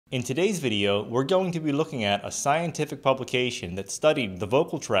In today's video, we're going to be looking at a scientific publication that studied the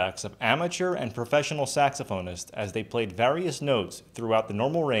vocal tracts of amateur and professional saxophonists as they played various notes throughout the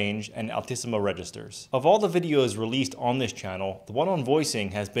normal range and altissimo registers. Of all the videos released on this channel, the one on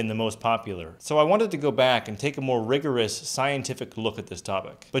voicing has been the most popular, so I wanted to go back and take a more rigorous scientific look at this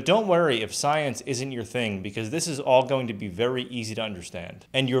topic. But don't worry if science isn't your thing, because this is all going to be very easy to understand.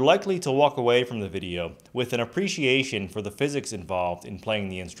 And you're likely to walk away from the video with an appreciation for the physics involved in playing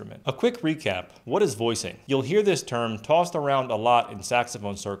the instrument. A quick recap. What is voicing? You'll hear this term tossed around a lot in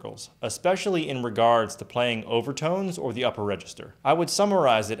saxophone circles, especially in regards to playing overtones or the upper register. I would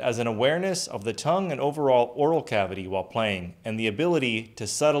summarize it as an awareness of the tongue and overall oral cavity while playing, and the ability to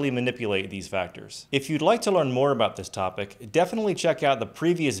subtly manipulate these factors. If you'd like to learn more about this topic, definitely check out the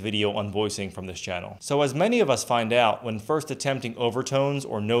previous video on voicing from this channel. So as many of us find out when first attempting overtones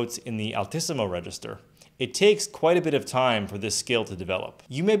or notes in the altissimo register, it takes quite a bit of time for this skill to develop.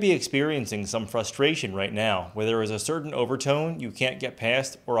 You may be experiencing some frustration right now where there is a certain overtone you can't get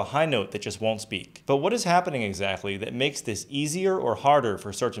past or a high note that just won't speak. But what is happening exactly that makes this easier or harder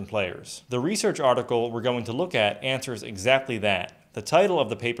for certain players? The research article we're going to look at answers exactly that. The title of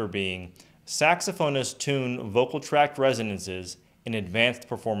the paper being Saxophonists Tune Vocal Tract Resonances in Advanced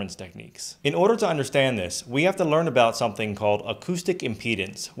Performance Techniques. In order to understand this, we have to learn about something called acoustic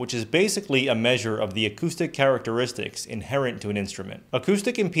impedance, which is basically a measure of the acoustic characteristics inherent to an instrument.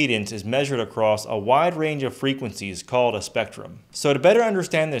 Acoustic impedance is measured across a wide range of frequencies called a spectrum. So to better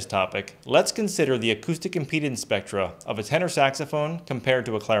understand this topic, let's consider the acoustic impedance spectra of a tenor saxophone compared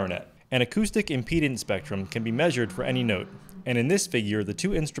to a clarinet. An acoustic impedance spectrum can be measured for any note, and in this figure, the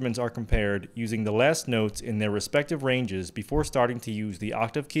two instruments are compared using the last notes in their respective ranges before starting to use the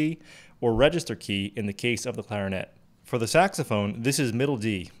octave key or register key in the case of the clarinet. For the saxophone, this is middle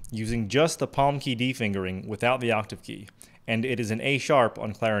D, using just the palm key D fingering without the octave key, and it is an A sharp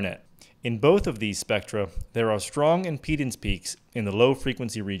on clarinet. In both of these spectra, there are strong impedance peaks in the low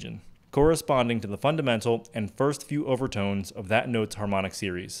frequency region, corresponding to the fundamental and first few overtones of that note's harmonic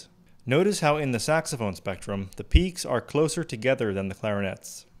series. Notice how in the saxophone spectrum, the peaks are closer together than the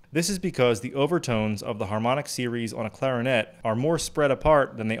clarinets. This is because the overtones of the harmonic series on a clarinet are more spread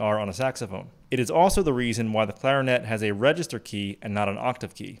apart than they are on a saxophone. It is also the reason why the clarinet has a register key and not an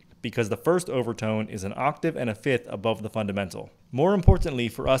octave key, because the first overtone is an octave and a fifth above the fundamental. More importantly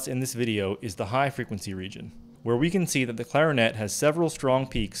for us in this video is the high frequency region, where we can see that the clarinet has several strong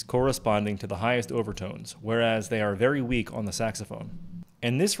peaks corresponding to the highest overtones, whereas they are very weak on the saxophone.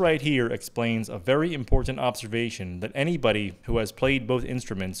 And this right here explains a very important observation that anybody who has played both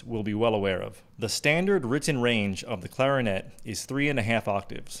instruments will be well aware of. The standard written range of the clarinet is 3.5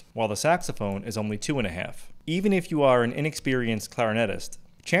 octaves, while the saxophone is only 2.5. Even if you are an inexperienced clarinetist,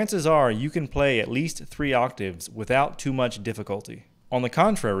 chances are you can play at least 3 octaves without too much difficulty. On the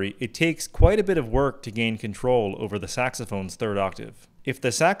contrary, it takes quite a bit of work to gain control over the saxophone's third octave. If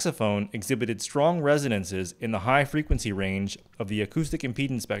the saxophone exhibited strong resonances in the high frequency range of the acoustic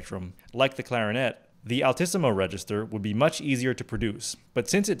impedance spectrum, like the clarinet, the altissimo register would be much easier to produce. But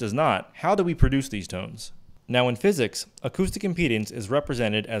since it does not, how do we produce these tones? Now in physics, acoustic impedance is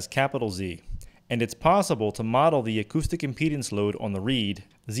represented as capital Z, and it's possible to model the acoustic impedance load on the reed,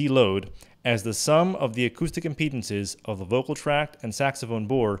 Z load, as the sum of the acoustic impedances of the vocal tract and saxophone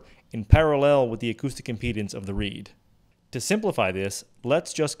bore in parallel with the acoustic impedance of the reed. To simplify this,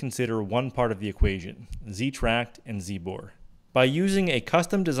 let's just consider one part of the equation, Z tract and Z bore. By using a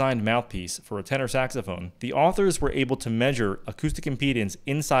custom-designed mouthpiece for a tenor saxophone, the authors were able to measure acoustic impedance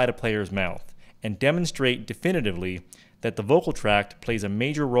inside a player's mouth and demonstrate definitively that the vocal tract plays a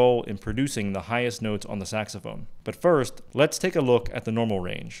major role in producing the highest notes on the saxophone. But first, let's take a look at the normal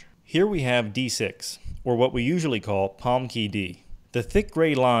range. Here we have D6, or what we usually call palm key D. The thick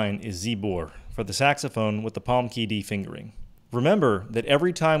gray line is Z bore for the saxophone with the palm key D fingering. Remember that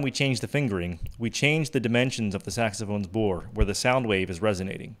every time we change the fingering, we change the dimensions of the saxophone's bore where the sound wave is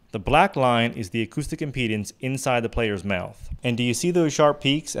resonating. The black line is the acoustic impedance inside the player's mouth. And do you see those sharp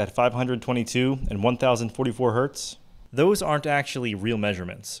peaks at 522 and 1044 Hz? Those aren't actually real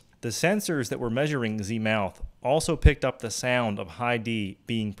measurements. The sensors that were measuring Z mouth also picked up the sound of high D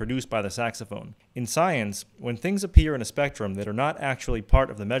being produced by the saxophone. In science, when things appear in a spectrum that are not actually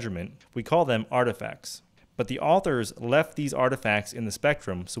part of the measurement, we call them artifacts. But the authors left these artifacts in the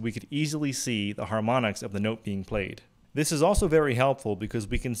spectrum so we could easily see the harmonics of the note being played. This is also very helpful because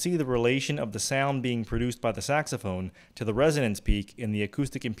we can see the relation of the sound being produced by the saxophone to the resonance peak in the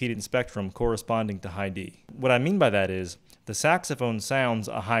acoustic impedance spectrum corresponding to high D. What I mean by that is, the saxophone sounds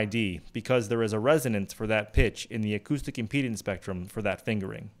a high D because there is a resonance for that pitch in the acoustic impedance spectrum for that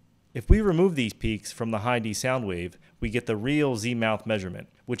fingering. If we remove these peaks from the high D sound wave, we get the real Z-mouth measurement,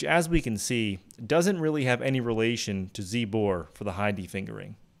 which as we can see, doesn't really have any relation to Z-bore for the high D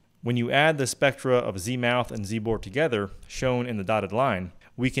fingering. When you add the spectra of Z-mouth and Z-bore together, shown in the dotted line,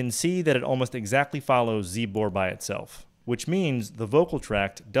 we can see that it almost exactly follows Z-bore by itself, which means the vocal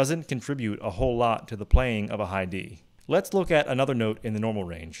tract doesn't contribute a whole lot to the playing of a high D. Let's look at another note in the normal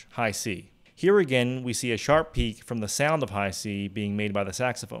range, high C. Here again, we see a sharp peak from the sound of high C being made by the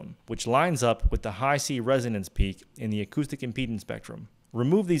saxophone, which lines up with the high C resonance peak in the acoustic impedance spectrum.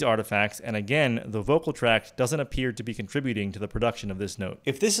 Remove these artifacts, and again, the vocal tract doesn't appear to be contributing to the production of this note.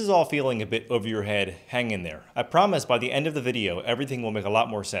 If this is all feeling a bit over your head, hang in there. I promise by the end of the video, everything will make a lot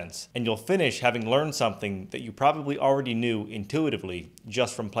more sense, and you'll finish having learned something that you probably already knew intuitively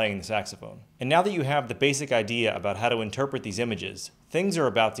just from playing the saxophone. And now that you have the basic idea about how to interpret these images, things are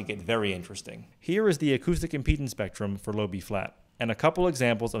about to get very interesting. Here is the acoustic impedance spectrum for low B flat, and a couple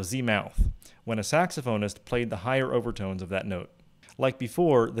examples of Z-mouth, when a saxophonist played the higher overtones of that note. Like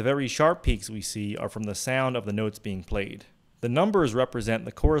before, the very sharp peaks we see are from the sound of the notes being played. The numbers represent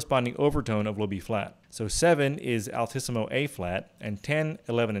the corresponding overtone of low B flat. So 7 is altissimo A flat, and 10,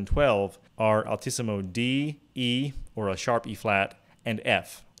 11, and 12 are altissimo D, E, or a sharp E flat, and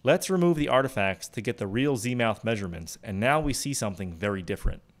F. Let's remove the artifacts to get the real Z-mouth measurements, and now we see something very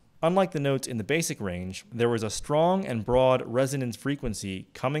different. Unlike the notes in the basic range, there was a strong and broad resonance frequency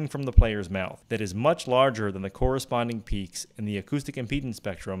coming from the player's mouth that is much larger than the corresponding peaks in the acoustic impedance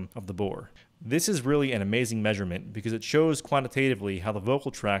spectrum of the bore. This is really an amazing measurement because it shows quantitatively how the vocal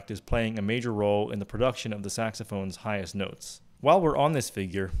tract is playing a major role in the production of the saxophone's highest notes. While we're on this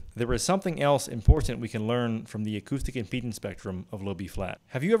figure, there is something else important we can learn from the acoustic impedance spectrum of low B flat.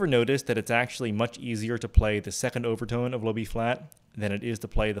 Have you ever noticed that it's actually much easier to play the second overtone of low B flat than it is to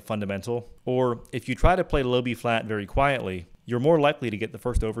play the fundamental? Or if you try to play low B flat very quietly, you're more likely to get the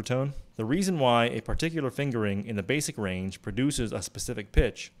first overtone. The reason why a particular fingering in the basic range produces a specific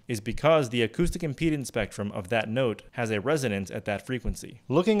pitch is because the acoustic impedance spectrum of that note has a resonance at that frequency.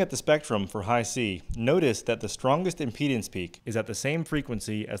 Looking at the spectrum for high C, notice that the strongest impedance peak is at the same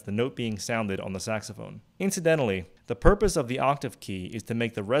frequency as the note being sounded on the saxophone. Incidentally, the purpose of the octave key is to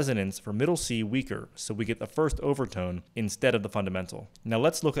make the resonance for middle C weaker, so we get the first overtone instead of the fundamental. Now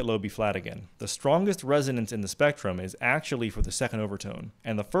let's look at low B flat again. The strongest resonance in the spectrum is actually for the second overtone,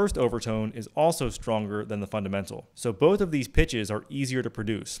 and the first overtone is also stronger than the fundamental. So both of these pitches are easier to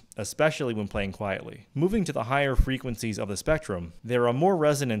produce, especially when playing quietly. Moving to the higher frequencies of the spectrum, there are more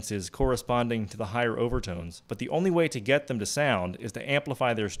resonances corresponding to the higher overtones, but the only way to get them to sound is to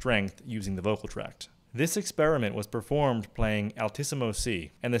amplify their strength using the vocal tract. This experiment was performed playing altissimo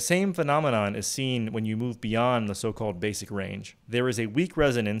C, and the same phenomenon is seen when you move beyond the so-called basic range. There is a weak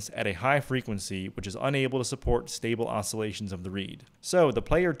resonance at a high frequency which is unable to support stable oscillations of the reed. So the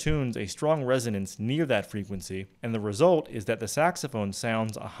player tunes a strong resonance near that frequency, and the result is that the saxophone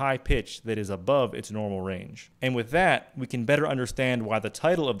sounds a high pitch that is above its normal range. And with that, we can better understand why the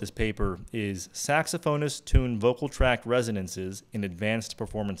title of this paper is Saxophonists Tune Vocal Tract Resonances in Advanced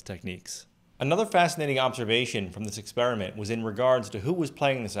Performance Techniques. Another fascinating observation from this experiment was in regards to who was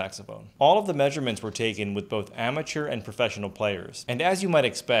playing the saxophone. All of the measurements were taken with both amateur and professional players, and as you might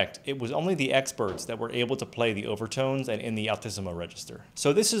expect, it was only the experts that were able to play the overtones and in the altissimo register.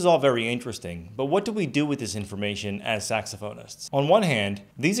 So this is all very interesting, but what do we do with this information as saxophonists? On one hand,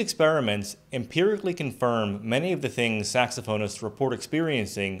 these experiments empirically confirm many of the things saxophonists report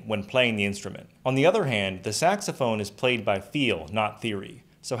experiencing when playing the instrument. On the other hand, the saxophone is played by feel, not theory.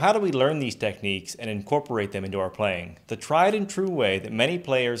 So how do we learn these techniques and incorporate them into our playing? The tried and true way that many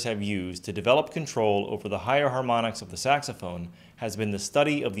players have used to develop control over the higher harmonics of the saxophone has been the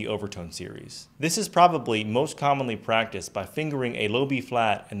study of the overtone series. This is probably most commonly practiced by fingering a low B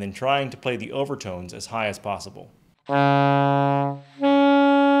flat and then trying to play the overtones as high as possible.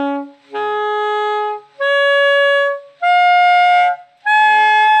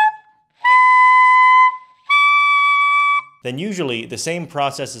 Then usually the same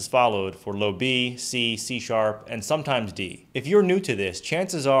process is followed for low B, C, C sharp, and sometimes D. If you're new to this,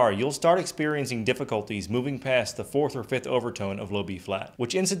 chances are you'll start experiencing difficulties moving past the fourth or fifth overtone of low B flat,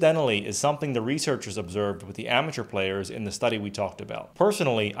 which incidentally is something the researchers observed with the amateur players in the study we talked about.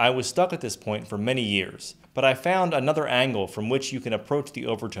 Personally, I was stuck at this point for many years, but I found another angle from which you can approach the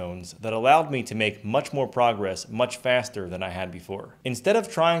overtones that allowed me to make much more progress much faster than I had before. Instead of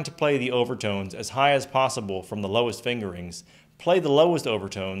trying to play the overtones as high as possible from the lowest fingerings, play the lowest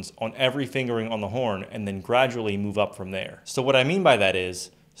overtones on every fingering on the horn and then gradually move up from there. So what I mean by that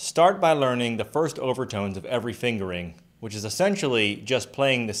is, start by learning the first overtones of every fingering, which is essentially just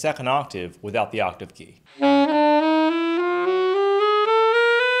playing the second octave without the octave key.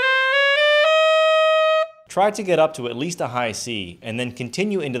 Try to get up to at least a high C, and then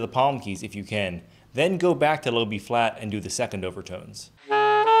continue into the palm keys if you can, then go back to low B flat and do the second overtones.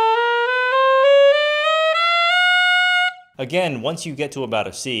 Again, once you get to about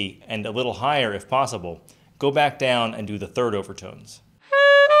a C, and a little higher if possible, go back down and do the third overtones.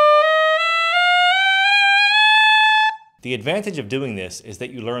 The advantage of doing this is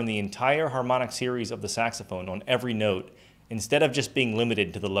that you learn the entire harmonic series of the saxophone on every note, instead of just being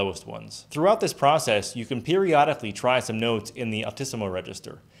limited to the lowest ones. Throughout this process, you can periodically try some notes in the altissimo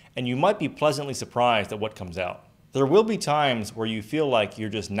register, and you might be pleasantly surprised at what comes out. There will be times where you feel like you're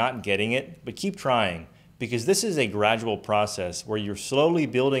just not getting it, but keep trying, because this is a gradual process where you're slowly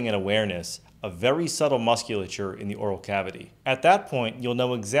building an awareness of very subtle musculature in the oral cavity. At that point, you'll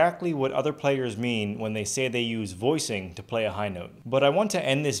know exactly what other players mean when they say they use voicing to play a high note. But I want to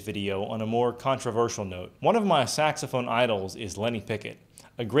end this video on a more controversial note. One of my saxophone idols is Lenny Pickett,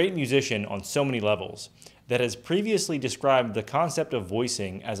 a great musician on so many levels, that has previously described the concept of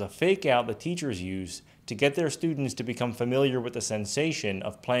voicing as a fake out that teachers use to get their students to become familiar with the sensation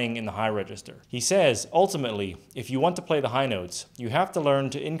of playing in the high register. He says, ultimately, if you want to play the high notes, you have to learn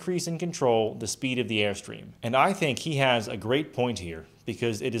to increase and control the speed of the airstream. And I think he has a great point here,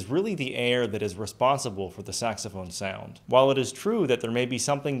 because it is really the air that is responsible for the saxophone sound. While it is true that there may be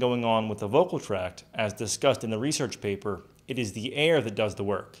something going on with the vocal tract, as discussed in the research paper, it is the air that does the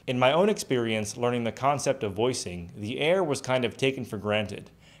work. In my own experience learning the concept of voicing, the air was kind of taken for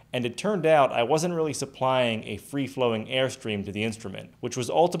granted. And it turned out I wasn't really supplying a free-flowing airstream to the instrument, which was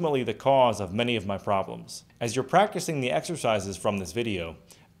ultimately the cause of many of my problems. As you're practicing the exercises from this video,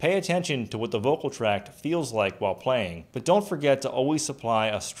 pay attention to what the vocal tract feels like while playing, but don't forget to always supply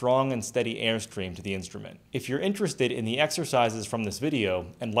a strong and steady airstream to the instrument. If you're interested in the exercises from this video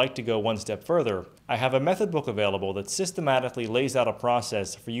and like to go one step further, I have a method book available that systematically lays out a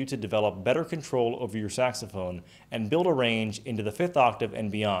process for you to develop better control over your saxophone and build a range into the 5th octave and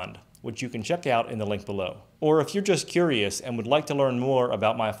beyond, which you can check out in the link below. Or if you're just curious and would like to learn more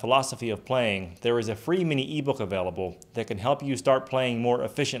about my philosophy of playing, there is a free mini ebook available that can help you start playing more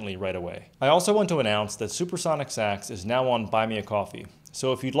efficiently right away. I also want to announce that Supersonic Sax is now on Buy Me a Coffee.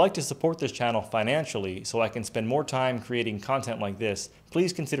 So if you'd like to support this channel financially so I can spend more time creating content like this,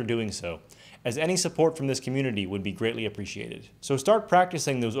 please consider doing so, as any support from this community would be greatly appreciated. So start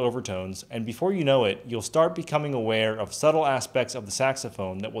practicing those overtones, and before you know it, you'll start becoming aware of subtle aspects of the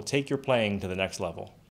saxophone that will take your playing to the next level.